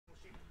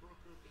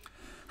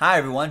Hi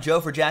everyone,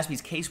 Joe for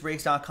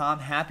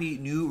JaspysCaseBreaks.com. Happy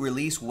New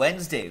Release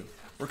Wednesday.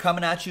 We're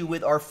coming at you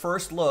with our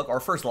first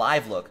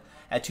live look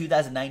at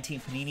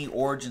 2019 Panini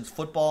Origins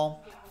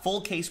Football.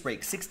 Full case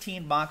break,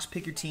 16 box,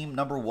 pick your team,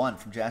 number 1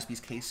 from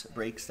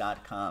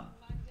JaspysCaseBreaks.com.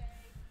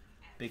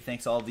 Big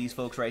thanks to all of these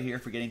folks right here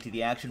for getting to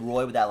the action.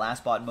 Roy with that last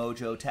spot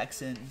mojo,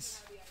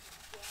 Texans.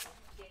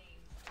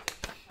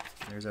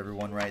 There's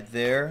everyone right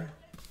there.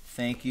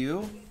 Thank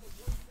you.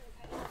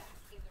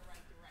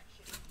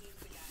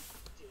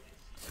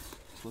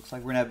 Looks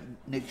like we're going to have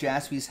Nick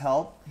Jaspy's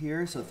help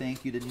here, so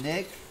thank you to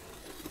Nick.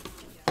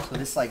 So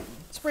this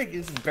break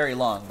isn't very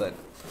long, but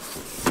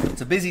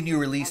it's a busy new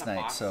release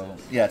night, so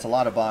yeah, it's a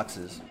lot of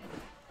boxes.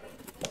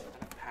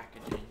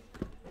 Packaging.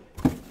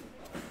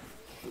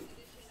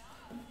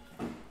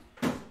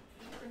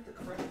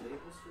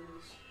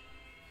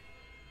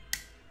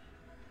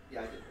 Yeah,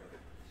 I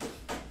did.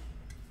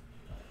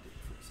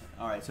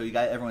 All right, so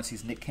everyone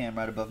sees Nick Cam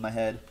right above my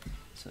head,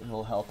 so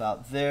he'll help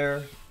out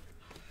there.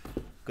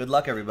 Good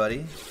luck,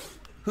 everybody.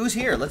 Who's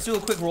here? Let's do a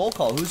quick roll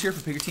call. Who's here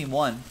for Pick Your Team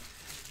 1?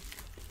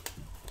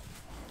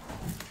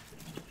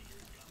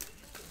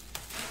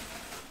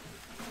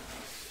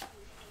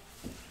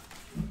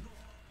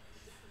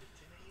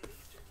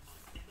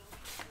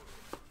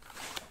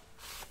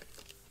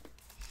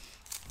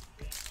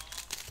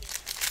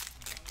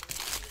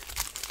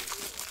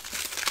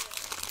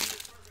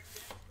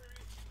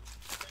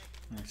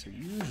 Right, so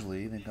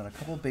usually they've got a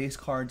couple base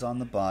cards on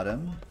the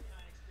bottom.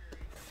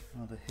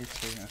 Oh, the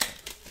hits are... Okay.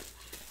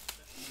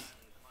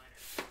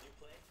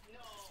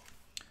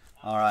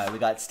 All right, we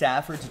got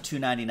Stafford to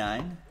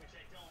 299.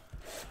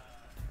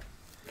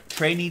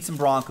 Trey needs some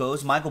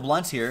Broncos. Michael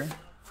Blunt's here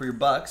for your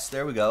Bucks.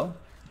 There we go.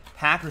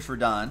 Packers for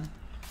Don.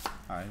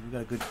 All right, we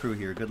got a good crew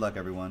here. Good luck,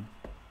 everyone.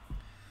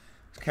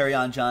 Carry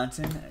on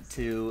Johnson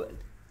to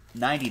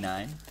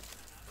 99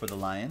 for the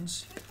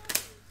Lions.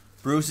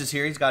 Bruce is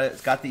here. He's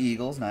got the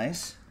Eagles.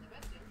 Nice.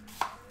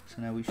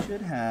 So now we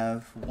should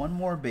have one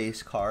more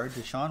base card,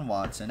 Deshaun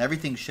Watson.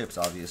 Everything ships,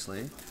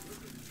 obviously.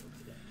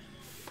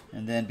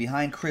 And then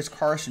behind Chris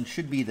Carson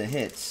should be the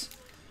hits.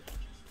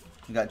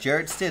 We got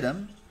Jarrett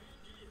Stidham,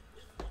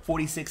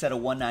 46 out of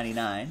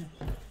 199.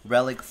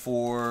 Relic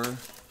for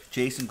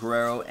Jason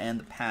Guerrero and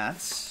the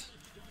Pats.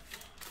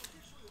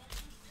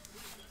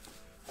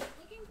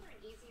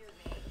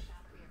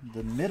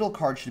 The middle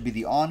card should be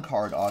the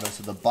on-card auto,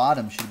 so the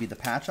bottom should be the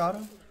patch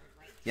auto.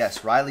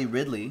 Yes, Riley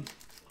Ridley,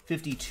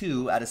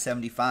 52 out of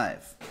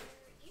 75.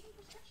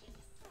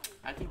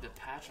 I think the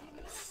patch on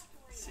is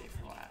safe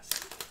for last.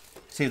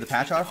 Save the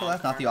patch auto for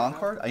last, not the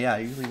on-card? Oh, yeah, I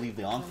usually leave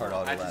the on-card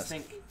auto last. I just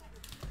think it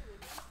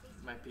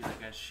might be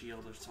like a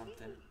shield or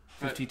something.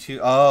 52.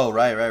 Oh,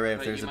 right.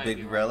 If there's a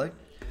big relic.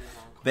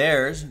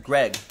 Bears,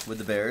 Greg with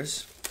the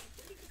Bears.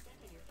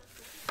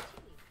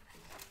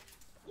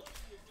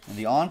 And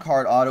the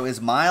on-card auto is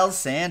Miles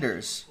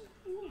Sanders.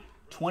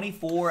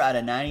 24 out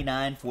of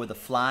 99 for the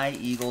Fly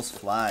Eagles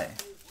Fly.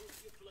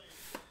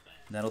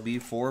 That'll be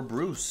for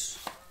Bruce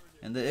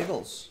and the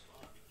Eagles.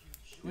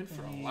 Went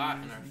for a lot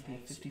in our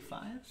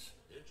 55s?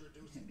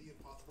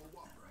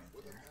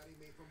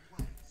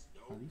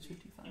 Are these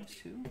 55s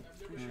too?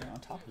 They're on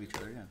top of each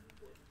other, yeah.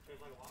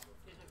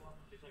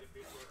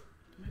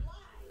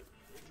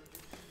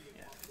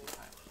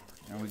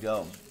 There we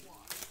go.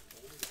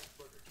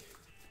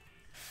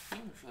 I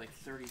went for like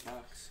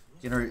 $30.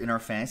 In our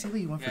fantasy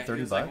league, you went for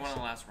 30 bucks? Like one of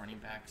the last running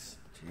backs.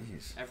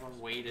 Jeez. Everyone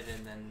waited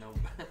and then no,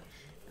 and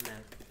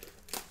then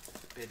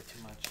bid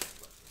too much.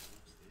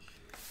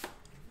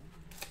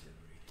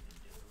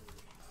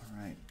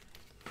 All right.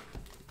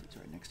 It's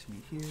right next to me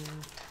here.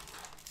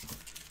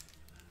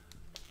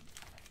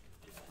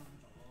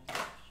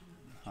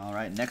 All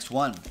right, next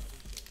one.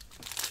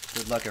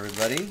 Good luck,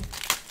 everybody.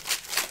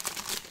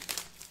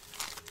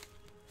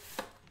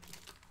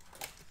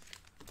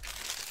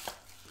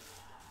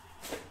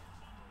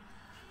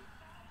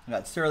 We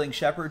got Sterling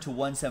Shepard to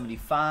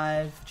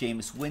 175,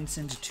 Jameis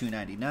Winston to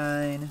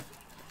 299,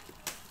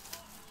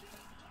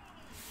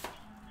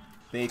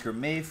 Baker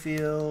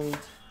Mayfield.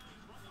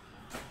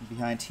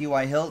 Behind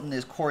T.Y. Hilton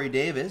is Corey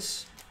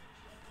Davis.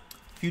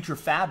 Future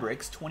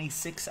Fabrics,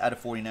 26 out of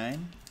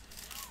 49.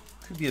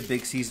 Could be a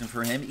big season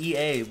for him.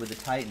 EA with the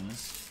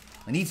Titans.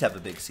 He needs to have a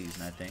big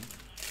season, I think.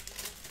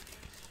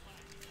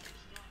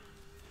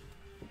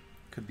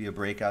 Could be a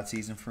breakout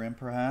season for him,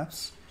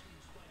 perhaps.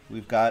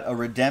 We've got a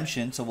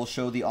redemption, so we'll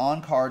show the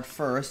on-card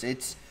first.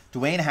 It's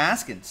Dwayne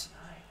Haskins.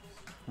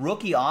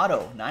 Rookie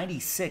auto,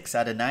 96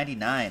 out of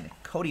 99.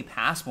 Cody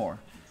Passmore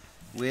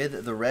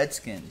with the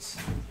Redskins.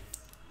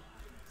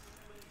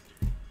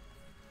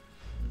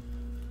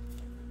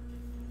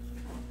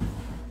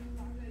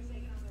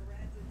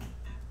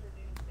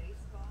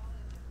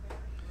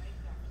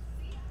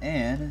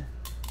 And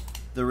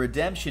the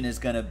redemption is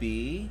going to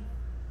be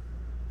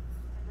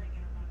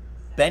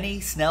Benny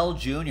Snell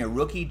Jr.,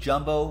 rookie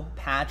jumbo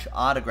patch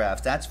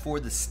autographs. That's for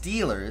the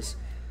Steelers,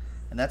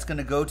 and that's going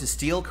to go to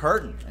Steel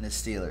Curtain and his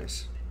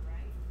Steelers.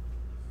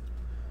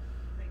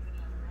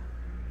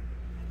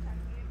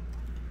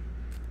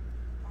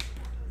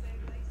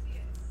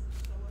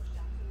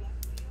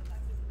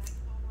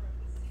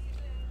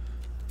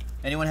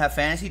 Anyone have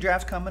fantasy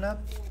drafts coming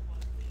up?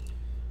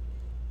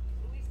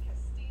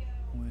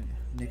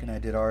 Nick and I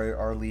did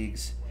our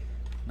leagues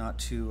not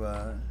too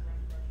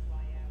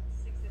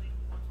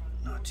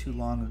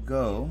long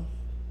ago.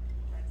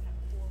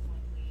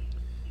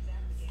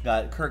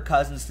 Got Kirk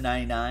Cousins to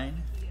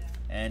 99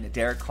 and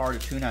Derek Carr to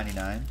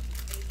 299.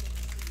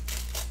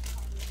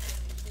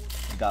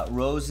 We got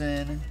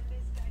Rosen.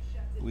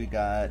 We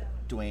got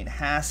Dwayne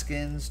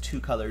Haskins,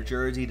 2-color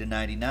jersey to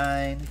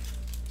 99.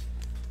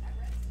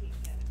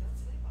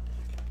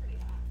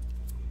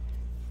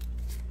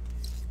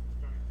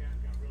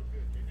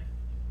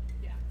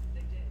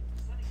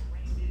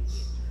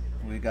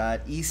 We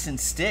got Easton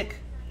Stick,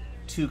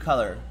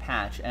 2-color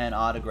patch and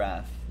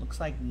autograph. Looks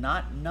like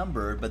not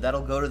numbered, but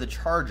that'll go to the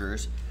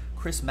Chargers.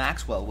 Chris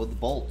Maxwell with the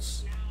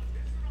Bolts.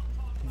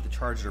 I think the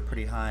Chargers are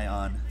pretty high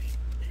on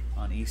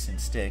Easton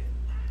Stick.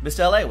 Mr.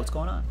 LA, what's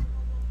going on?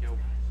 Yo.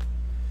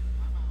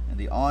 And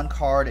the on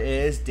card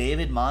is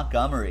David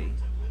Montgomery.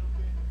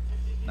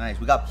 Nice.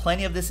 We got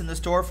plenty of this in the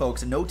store,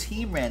 folks, and no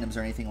team randoms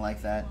or anything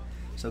like that.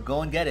 So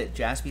go and get it.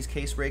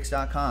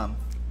 JaspysCaseBreaks.com.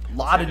 A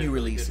lot of new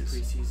releases.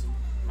 Good preseason,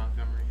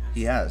 Montgomery has.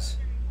 He has.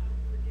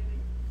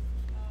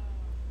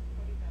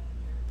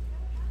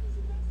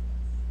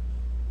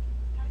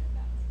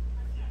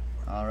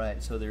 All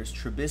right, so there's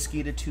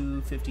Trubisky to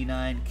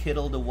 259,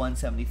 Kittle to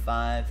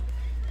 175,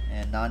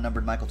 and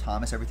non-numbered Michael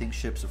Thomas. Everything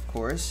ships, of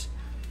course.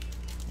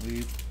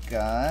 We've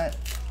got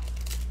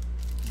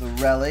the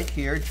relic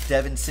here,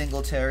 Devin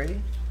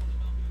Singletary,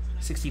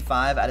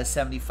 65 out of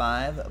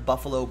 75,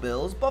 Buffalo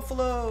Bills.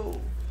 Buffalo!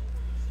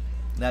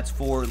 That's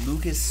for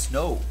Lucas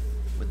Snow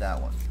with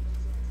that one.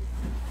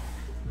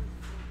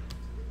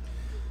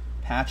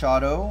 Patch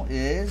auto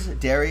is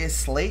Darius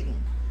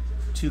Slayton,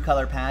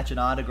 2-color patch and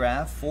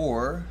autograph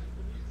for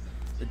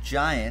the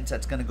Giants.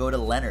 That's going to go to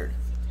Leonard.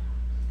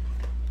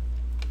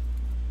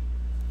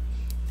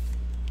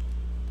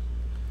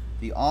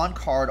 The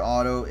on-card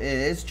auto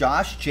is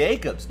Josh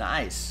Jacobs.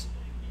 Nice.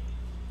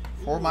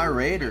 For my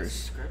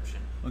Raiders.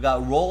 We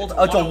got rolled.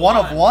 Oh, it's a 1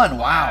 of 1.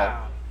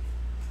 Wow.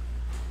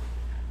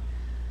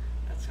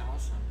 That's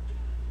awesome.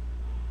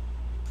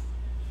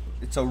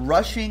 It's a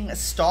Rushing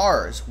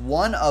Stars.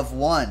 1 of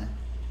 1.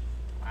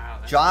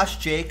 Wow. Josh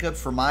Jacobs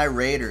for my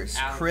Raiders.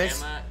 Alabama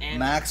Chris and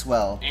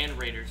Maxwell. And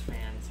Raiders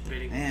fans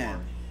bidding Man.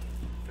 more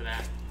for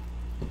that.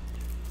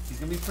 He's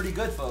going to be pretty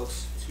good,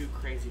 folks. Two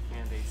crazy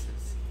fan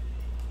bases.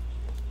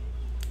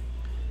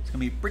 It's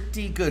going to be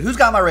pretty good. Who's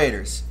got my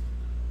Raiders?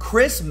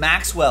 Chris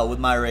Maxwell with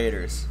my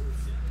Raiders.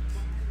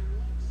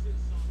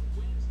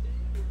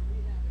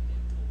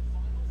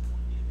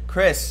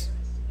 Chris.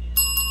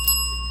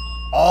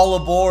 All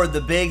aboard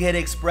the Big Hit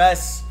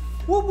Express.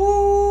 Whoop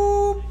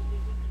whoop.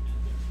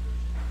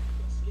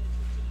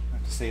 I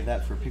have to save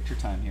that for picture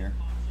time here.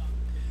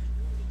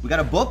 We got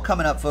a book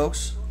coming up,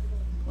 folks.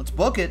 Let's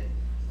book it.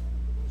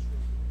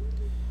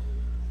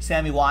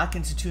 Sammy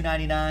Watkins to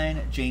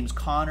 299. James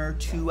Conner,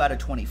 2 out of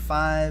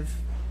 25.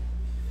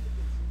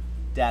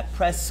 Dak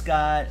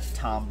Prescott,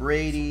 Tom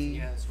Brady.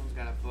 Yeah, this one's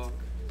got a book.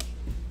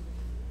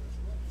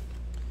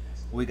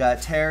 We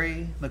got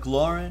Terry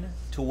McLaurin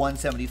to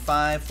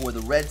 175 for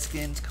the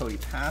Redskins. Cody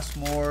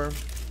Passmore.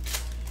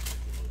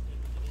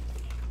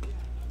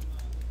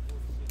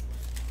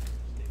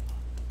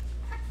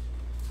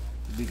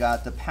 We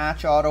got the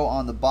patch auto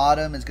on the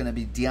bottom. Is going to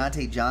be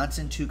Deontay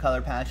Johnson,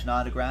 2-color patch and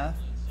autograph.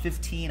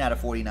 15 out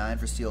of 49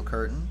 for Steel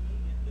Curtain.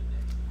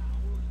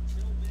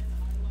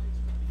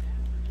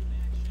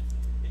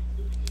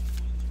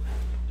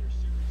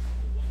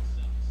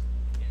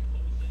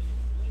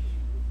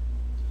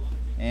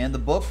 And the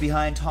book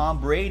behind Tom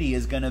Brady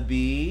is going to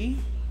be...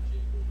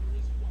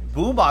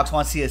 Boombox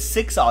wants to see a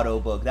 6 auto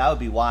book. That would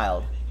be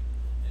wild.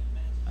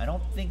 I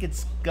don't think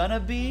it's going to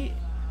be.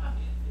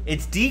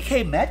 It's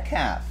DK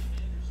Metcalf.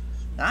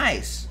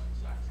 Nice.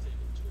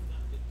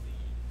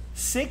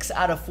 6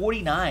 out of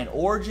 49.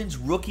 Origins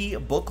rookie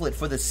booklet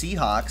for the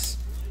Seahawks.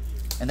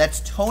 And that's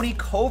Tony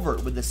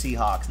Covert with the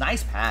Seahawks.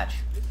 Nice patch.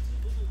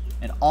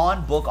 An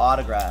on-book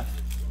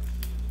autograph.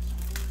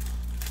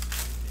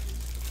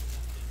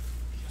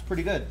 It's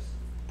pretty good.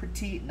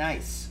 Pretty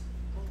nice.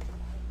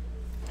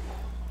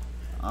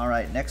 All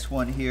right, next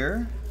one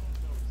here.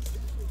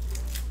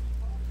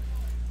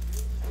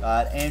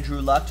 Got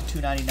Andrew Luck to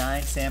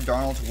 299. Sam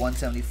Darnold to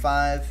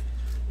 175.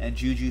 And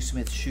Juju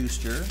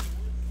Smith-Schuster.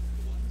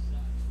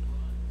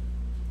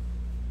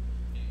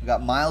 We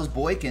got Miles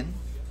Boykin.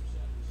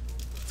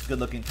 It's a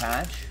good-looking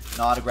patch.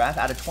 An autograph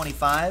out of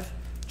 25.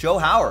 Joe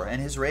Hauer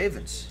and his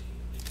Ravens.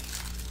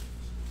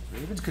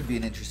 Ravens could be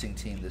an interesting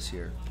team this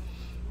year.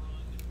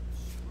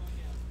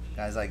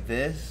 Guys like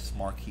this.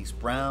 Marquise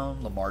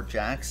Brown. Lamar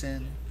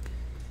Jackson.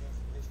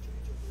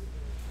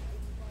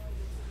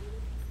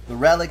 The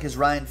relic is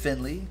Ryan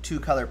Finley.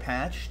 2-color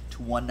patch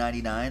to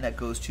 199. That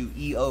goes to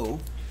EO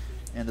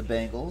and the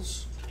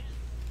Bengals.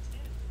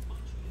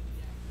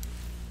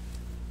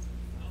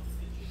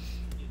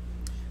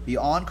 The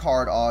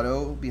on-card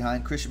auto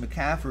behind Christian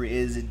McCaffrey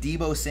is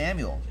Deebo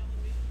Samuel.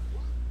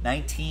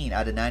 19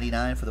 out of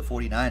 99 for the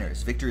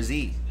 49ers. Victor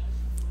Z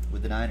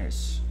with the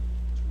Niners.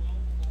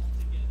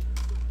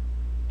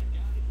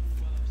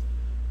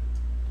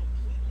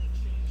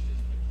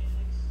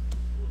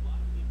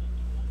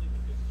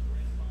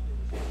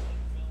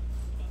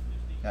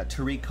 Got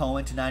Tariq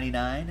Cohen to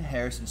 99.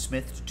 Harrison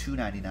Smith to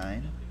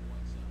 299.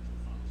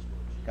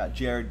 Got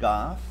Jared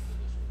Goff.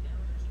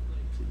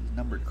 These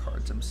numbered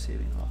cards I'm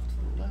saving off to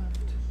the left.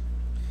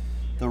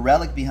 The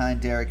relic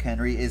behind Derrick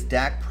Henry is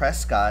Dak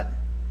Prescott.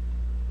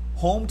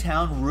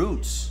 Hometown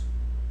Roots.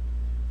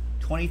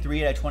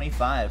 23 out of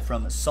 25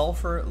 from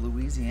Sulphur,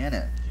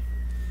 Louisiana.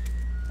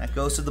 That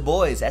goes to the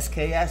boys,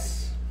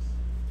 SKS,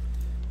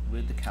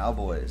 with the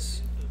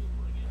Cowboys.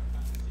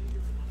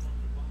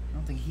 I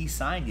don't think he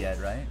signed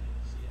yet, right?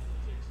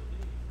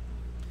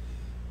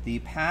 The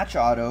patch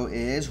auto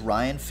is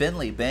Ryan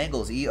Finley,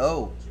 Bengals,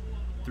 EO.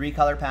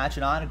 3-color patch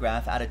and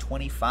autograph out of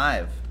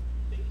 25.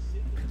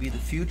 Could be the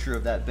future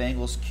of that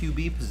Bengals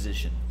QB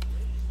position.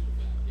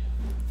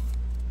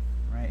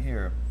 Right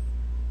here.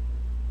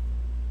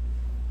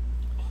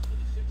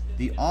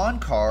 The on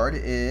card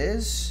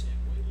is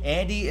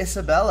Andy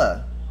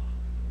Isabella.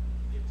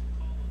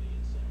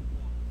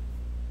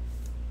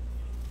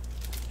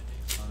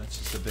 Oh, that's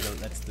just a bit of,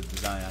 that's the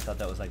design. I thought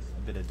that was like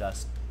a bit of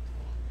dust.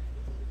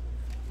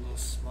 A little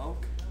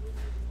smoke.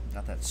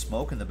 Got that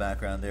smoke in the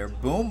background there.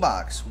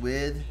 Boombox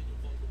with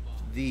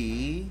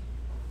the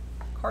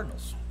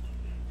Cardinals.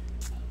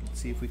 Let's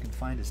see if we can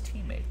find his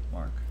teammate,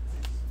 Mark.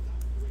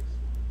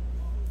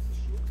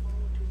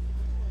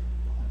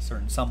 A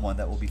certain someone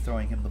that will be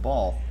throwing him the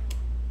ball.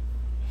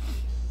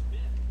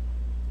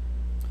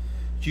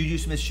 Juju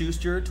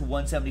Smith-Schuster to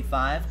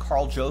 175.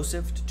 Carl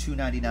Joseph to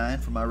 299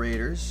 for my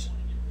Raiders.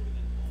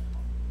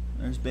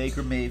 There's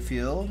Baker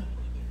Mayfield.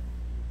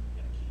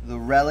 The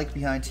relic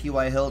behind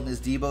T.Y. Hilton is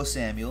Deebo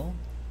Samuel.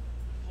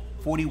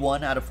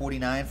 41 out of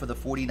 49 for the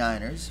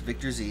 49ers.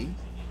 Victor Z.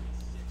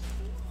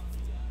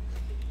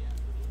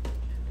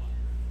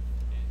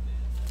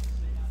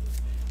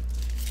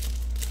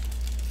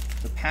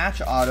 The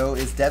patch auto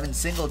is Devin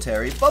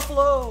Singletary.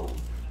 Buffalo!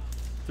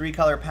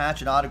 3-color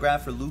patch and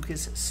autograph for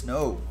Lucas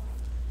Snow.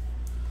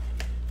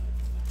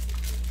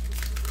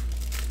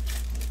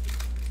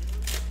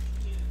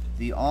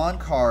 The on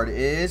card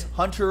is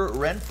Hunter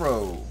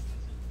Renfrow.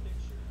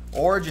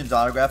 Origins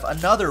autograph,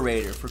 another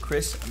Raider for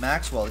Chris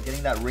Maxwell,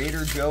 getting that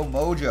Raider Joe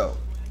mojo.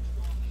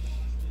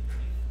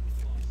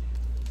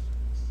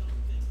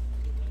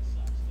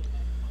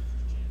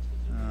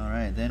 All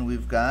right, then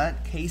we've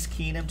got Case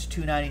Keenum to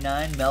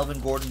 299, Melvin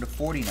Gordon to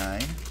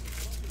 49.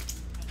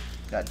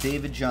 Got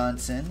David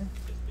Johnson,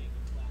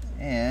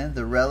 and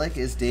the relic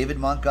is David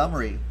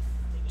Montgomery.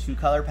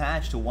 2-color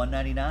patch to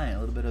 199, a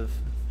little bit of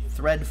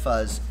thread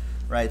fuzz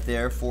right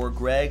there for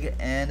Greg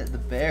and the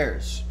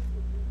Bears.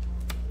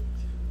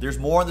 There's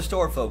more in the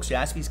store, folks.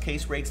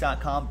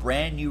 JaspysCaseBreaks.com.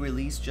 Brand new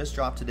release. Just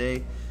dropped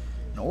today.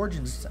 And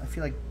Origins, I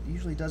feel like,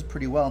 usually does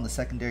pretty well in the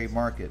secondary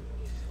market.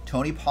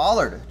 Tony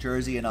Pollard,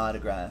 jersey and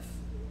autograph.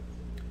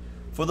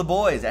 For the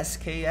boys,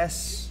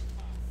 SKS.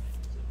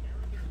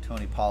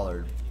 Tony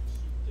Pollard.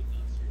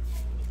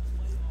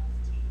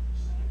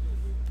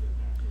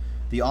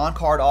 The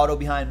on-card auto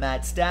behind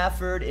Matt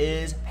Stafford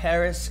is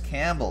Paris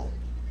Campbell.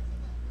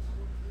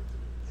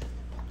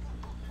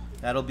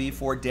 That'll be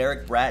for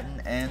Derek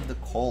Bratton and the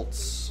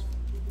Colts.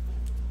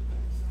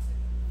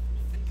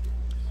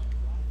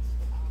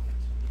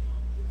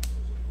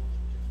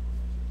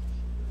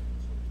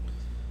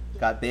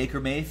 Got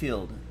Baker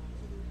Mayfield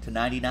to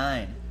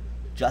 99.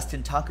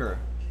 Justin Tucker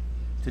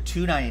to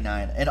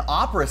 299. An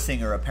opera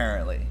singer,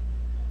 apparently.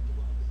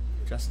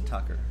 Justin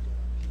Tucker.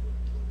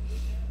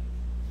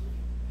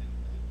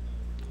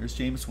 Here's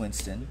James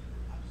Winston.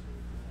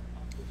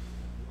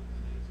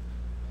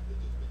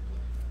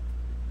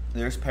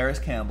 There's Paris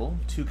Campbell,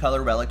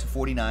 2-color relic to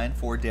 49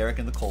 for Derek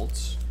and the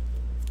Colts.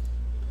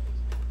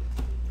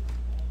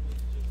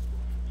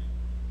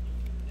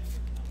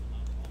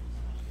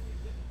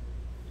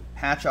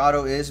 Patch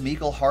auto is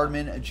Mecole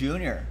Hardman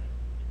Jr.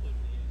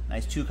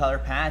 Nice 2-color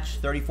patch,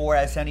 34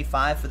 out of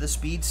 75 for the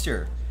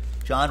Speedster.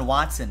 John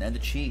Watson and the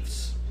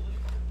Chiefs.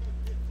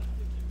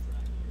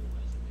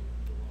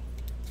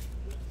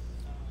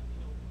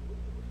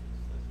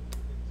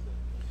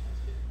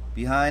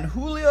 Behind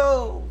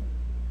Julio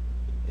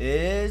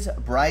is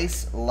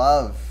Bryce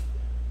Love.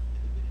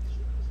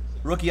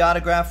 Rookie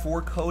autograph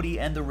for Cody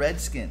and the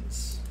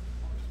Redskins.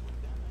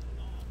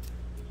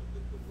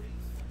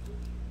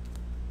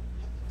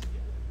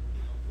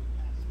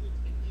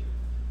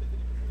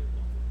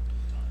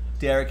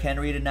 Derrick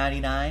Henry to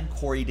 99.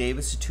 Corey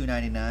Davis to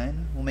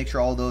 299. We'll make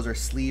sure all those are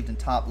sleeved and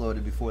top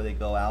loaded before they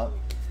go out.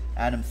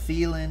 Adam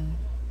Thielen.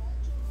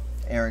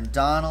 Aaron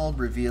Donald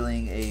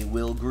revealing a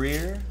Will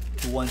Greer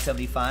to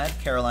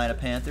 175. Carolina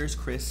Panthers.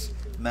 Chris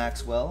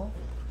Maxwell.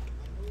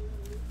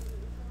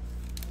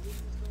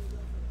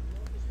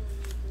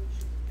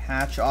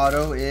 Patch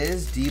auto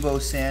is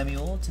Deebo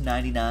Samuel to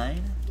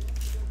 99.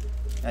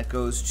 That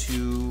goes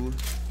to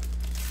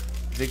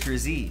Victor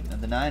Z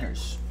and the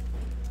Niners.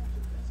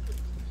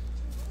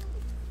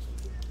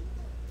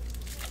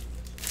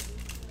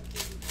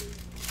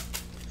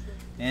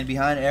 And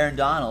behind Aaron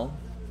Donald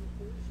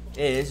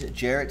is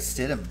Jarrett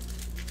Stidham.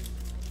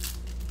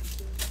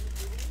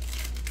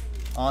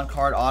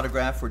 On-card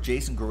autograph for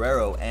Jason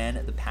Guerrero and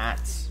the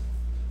Pats.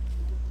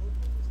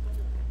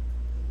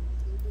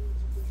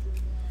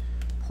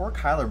 Poor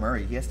Kyler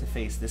Murray. He has to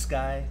face this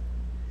guy,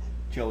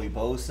 Joey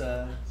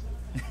Bosa.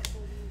 A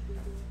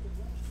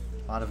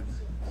lot of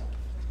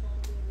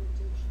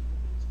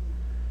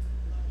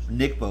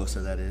Nick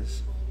Bosa, that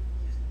is.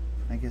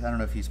 I don't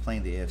know if he's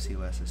playing the AFC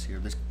West this year.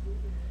 This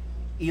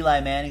Eli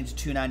Manning to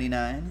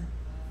 299.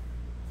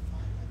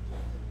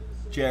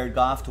 Jared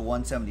Goff to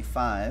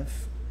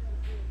 175.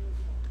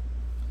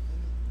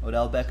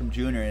 Odell Beckham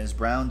Jr. in his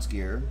Browns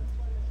gear.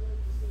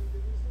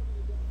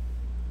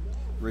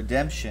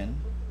 Redemption.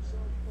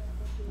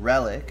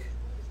 Relic.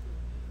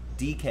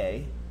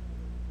 DK.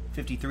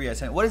 53 out of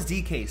 10. What does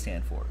DK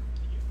stand for?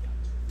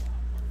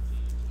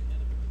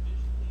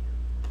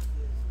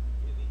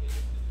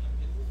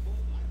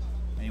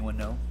 Anyone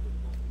know?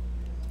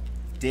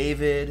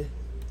 David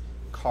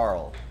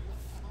Carl.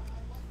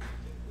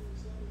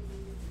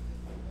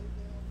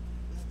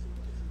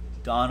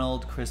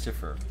 Donald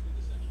Christopher.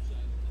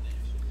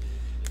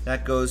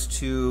 That goes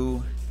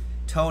to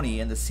Tony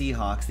and the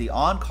Seahawks. The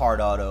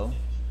on-card auto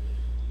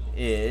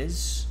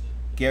is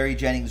Gary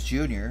Jennings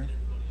Jr.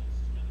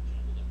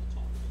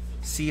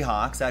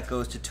 Seahawks. That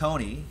goes to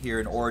Tony here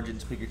in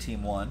Origins Pick Your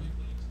Team 1.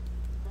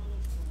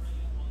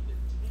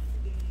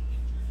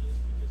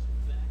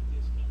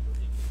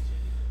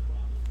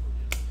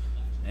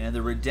 And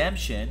the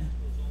redemption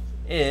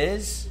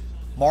is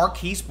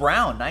Marquise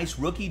Brown. Nice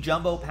rookie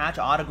jumbo patch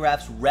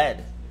autographs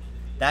red.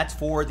 That's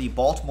for the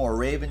Baltimore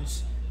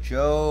Ravens.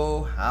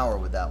 Joe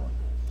Howard with that one.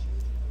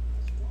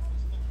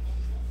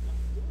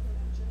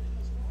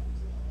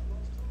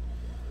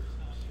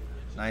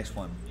 Nice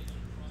one.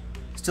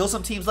 Still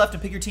some teams left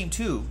in Pick Your Team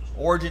 2.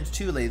 Origins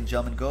 2, ladies and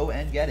gentlemen. Go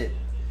and get it.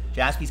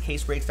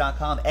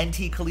 JaspysCaseBreaks.com.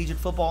 NT Collegiate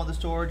Football in the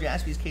store.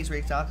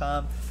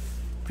 JaspysCaseBreaks.com.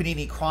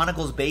 Panini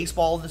Chronicles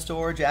Baseball in the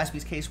store.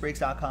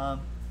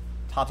 JaspysCaseBreaks.com.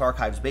 Topps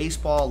Archives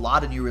Baseball. A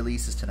lot of new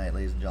releases tonight,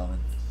 ladies and gentlemen.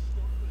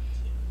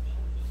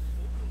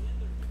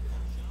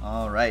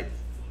 All right.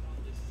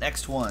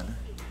 Next one.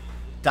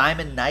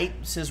 Diamond Knight,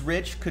 says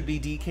Rich. Could be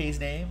DK's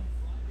name.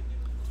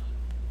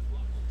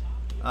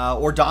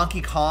 Or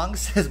Donkey Kong,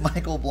 says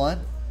Michael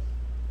Blunt.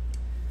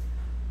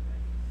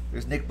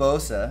 There's Nick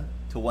Bosa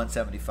to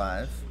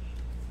 175.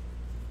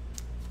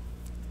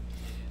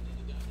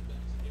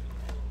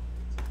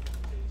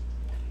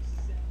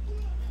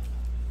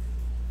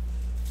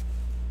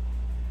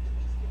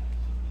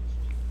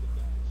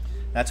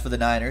 That's for the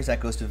Niners. That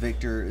goes to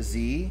Victor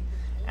Z.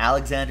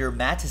 Alexander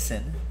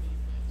Mattison,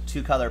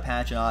 2-color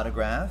patch and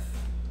autograph.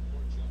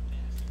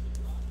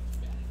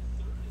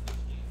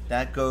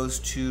 That goes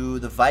to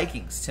the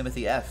Vikings.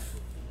 Timothy F.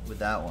 with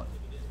that one.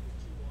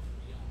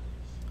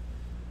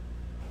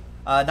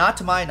 Not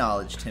to my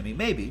knowledge, Timmy.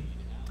 Maybe.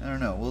 I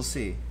don't know. We'll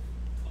see.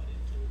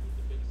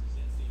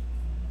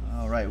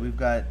 All right. We've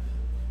got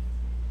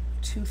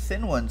two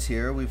thin ones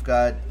here. We've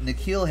got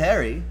N'Keal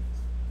Harry,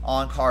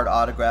 on-card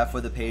autograph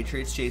for the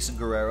Patriots, Jason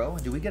Guerrero.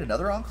 And do we get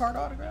another on-card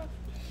autograph?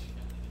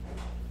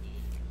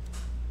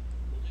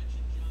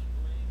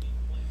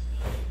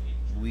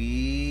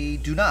 We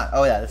do not.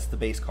 Oh, yeah, that's the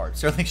base card.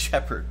 Sterling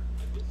Shepard.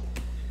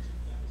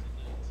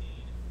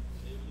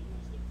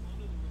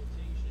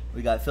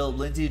 We got Philip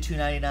Lindsay to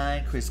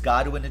 299, Chris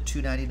Godwin to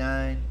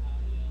 299,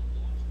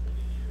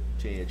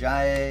 Jay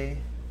Ajayi.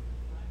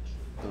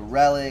 The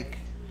relic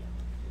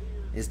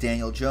is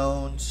Daniel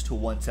Jones to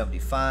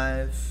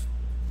 175.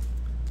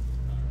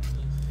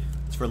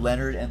 It's for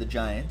Leonard and the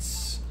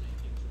Giants.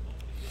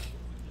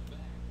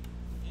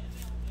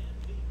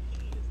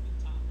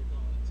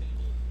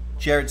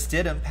 Jared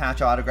Stidham, patch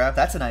autograph.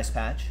 That's a nice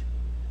patch.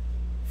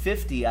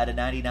 50 out of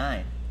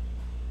 99.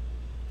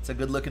 It's a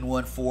good looking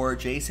one for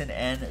Jason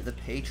and the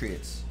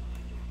Patriots.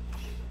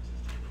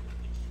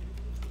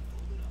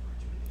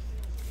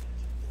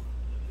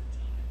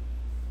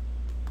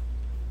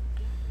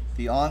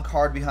 The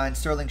on-card behind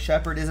Sterling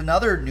Shepard is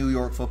another New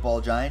York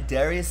Football Giant,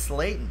 Darius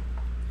Slayton.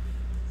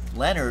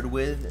 Leonard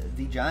with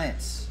the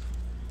Giants.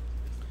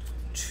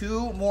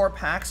 Two more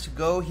packs to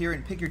go here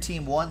in Pick Your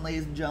Team 1,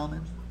 ladies and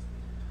gentlemen.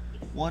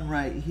 One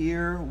right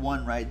here,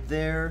 one right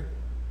there.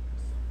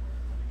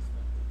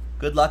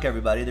 Good luck,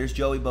 everybody. There's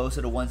Joey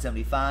Bosa to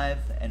 175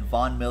 and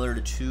Von Miller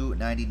to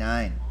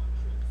 299.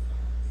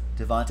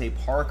 Devontae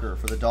Parker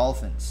for the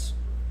Dolphins.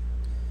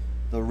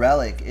 The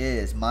relic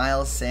is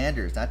Miles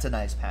Sanders. That's a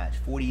nice patch.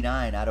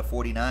 49 out of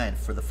 49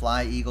 for the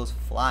Fly Eagles.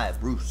 Fly,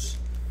 Bruce.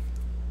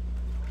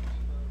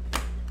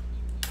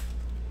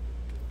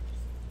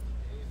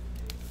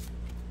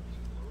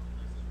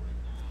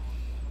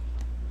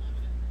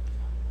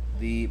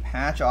 The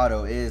patch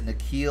auto is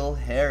N'Keal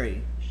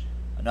Harry.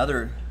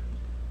 Another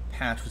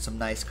patch with some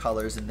nice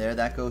colors in there.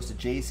 That goes to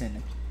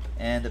Jason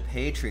and the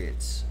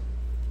Patriots.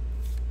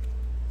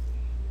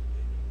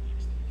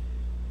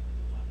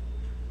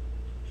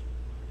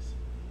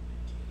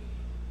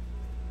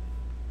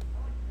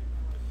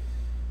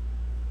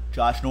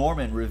 Josh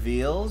Norman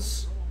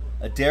reveals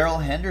a Darrell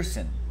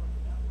Henderson.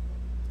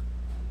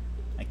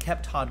 I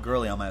kept Todd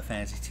Gurley on my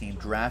fantasy team,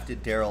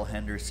 drafted Darrell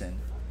Henderson.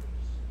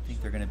 I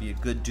think they're going to be a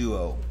good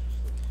duo.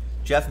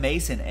 Jeff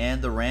Mason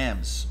and the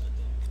Rams.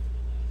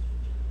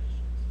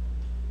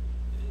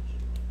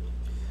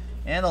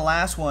 And the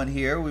last one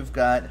here, we've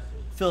got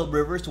Phillip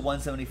Rivers to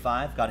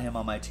 175. Got him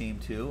on my team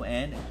too.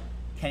 And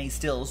Kenny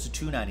Stills to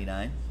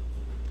 299.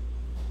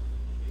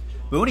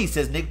 Booney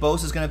says Nick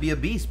Bosa is going to be a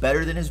beast,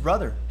 better than his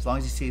brother, as long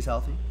as he stays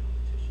healthy.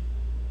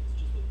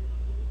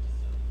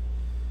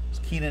 It's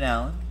Keenan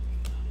Allen.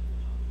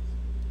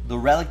 The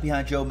relic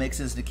behind Joe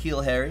Mixon is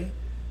N'Keal Harry,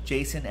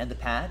 Jason and the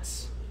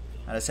Pats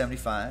out of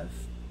 75.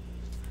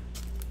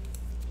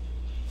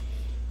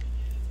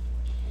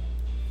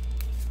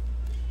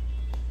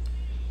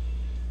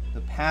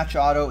 The patch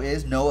auto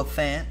is Noah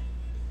Fant.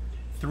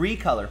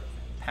 3-color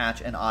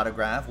patch and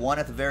autograph. One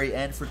at the very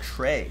end for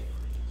Trey.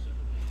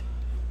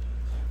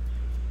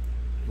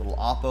 Little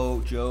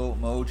Oppo Joe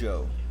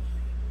Mojo.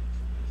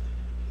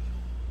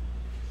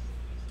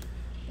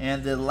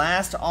 And the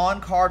last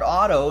on-card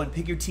auto, and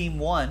pick your team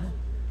 1.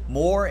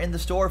 More in the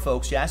store,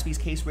 folks.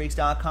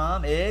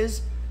 JaspysCaseBreaks.com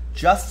is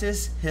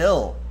Justice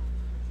Hill.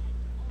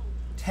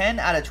 10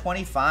 out of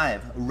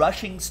 25.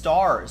 Rushing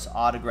Stars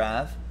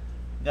autograph.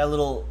 Got a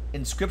little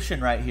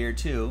inscription right here,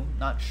 too.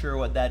 Not sure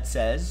what that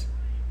says.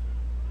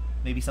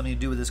 Maybe something to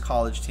do with his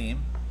college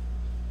team.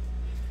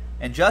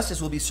 And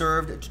Justice will be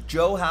served to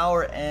Joe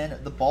Howard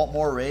and the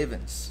Baltimore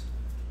Ravens.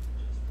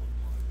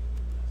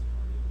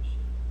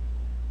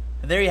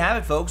 And there you have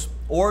it, folks.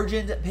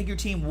 Origins, pick your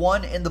team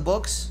 1 in the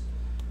books.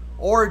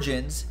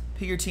 Origins,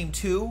 pick your team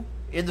 2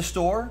 in the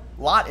store.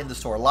 A lot in the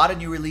store. A lot of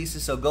new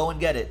releases, so go and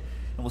get it.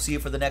 And we'll see you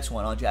for the next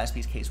one on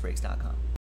JaspysCaseBreaks.com.